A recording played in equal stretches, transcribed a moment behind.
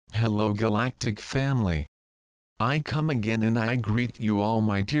Hello Galactic family. I come again and I greet you all,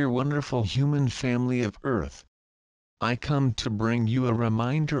 my dear wonderful human family of Earth. I come to bring you a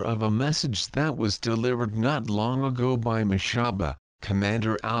reminder of a message that was delivered not long ago by Mashaba,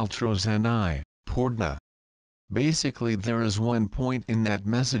 Commander Altros and I, Porta. Basically there is one point in that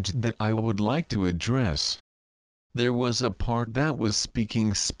message that I would like to address. There was a part that was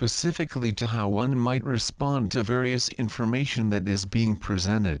speaking specifically to how one might respond to various information that is being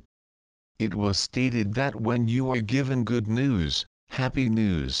presented. It was stated that when you are given good news, happy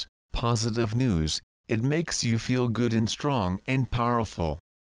news, positive news, it makes you feel good and strong and powerful.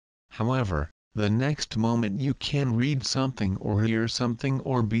 However, the next moment you can read something or hear something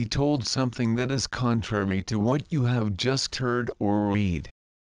or be told something that is contrary to what you have just heard or read.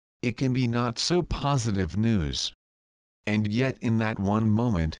 It can be not so positive news. And yet in that one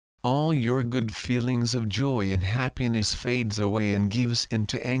moment, all your good feelings of joy and happiness fades away and gives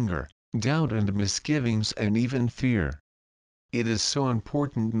into anger, doubt and misgivings and even fear. It is so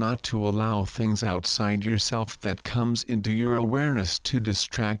important not to allow things outside yourself that comes into your awareness to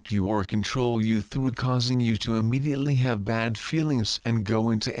distract you or control you through causing you to immediately have bad feelings and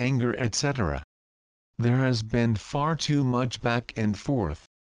go into anger, etc. There has been far too much back and forth.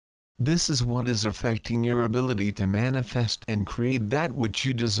 This is what is affecting your ability to manifest and create that which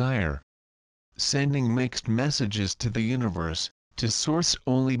you desire. Sending mixed messages to the universe, to source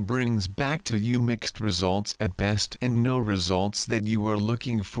only brings back to you mixed results at best and no results that you are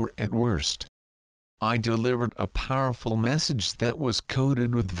looking for at worst. I delivered a powerful message that was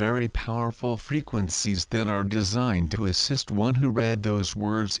coded with very powerful frequencies that are designed to assist one who read those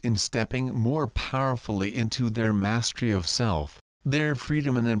words in stepping more powerfully into their mastery of self, their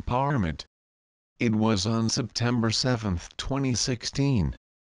freedom and empowerment. It was on September 7, 2016.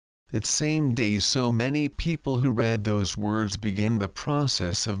 That same day so many people who read those words began the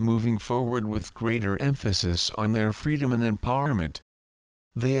process of moving forward with greater emphasis on their freedom and empowerment.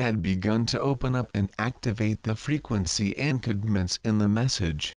 They had begun to open up and activate the frequency encodements in the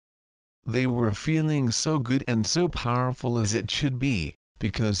message. They were feeling so good and so powerful as it should be,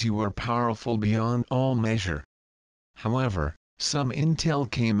 because you are powerful beyond all measure. However, some intel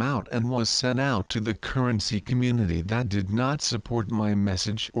came out and was sent out to the currency community that did not support my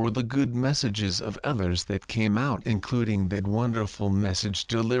message or the good messages of others that came out, including that wonderful message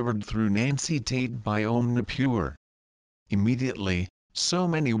delivered through Nancy Tate by Omnipure. Immediately, so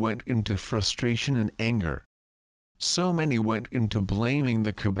many went into frustration and anger. So many went into blaming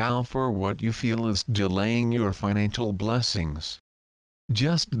the cabal for what you feel is delaying your financial blessings.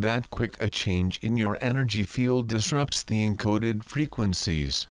 Just that quick a change in your energy field disrupts the encoded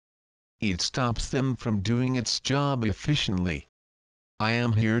frequencies. It stops them from doing its job efficiently. I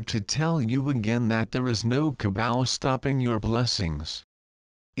am here to tell you again that there is no cabal stopping your blessings.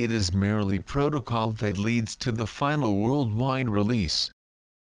 It is merely protocol that leads to the final worldwide release.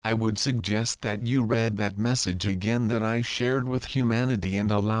 I would suggest that you read that message again that I shared with humanity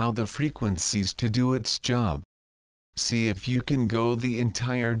and allow the frequencies to do its job. See if you can go the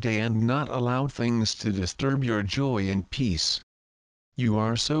entire day and not allow things to disturb your joy and peace. You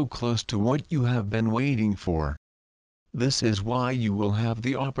are so close to what you have been waiting for. This is why you will have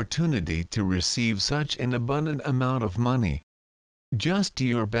the opportunity to receive such an abundant amount of money. Just do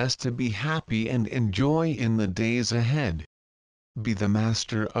your best to be happy and enjoy in the days ahead. Be the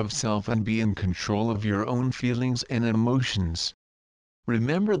master of self and be in control of your own feelings and emotions.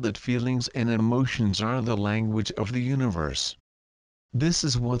 Remember that feelings and emotions are the language of the universe. This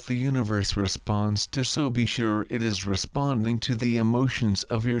is what the universe responds to, so be sure it is responding to the emotions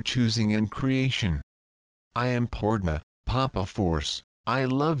of your choosing and creation. I am Porta, Papa Force. I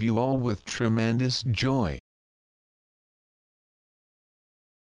love you all with tremendous joy.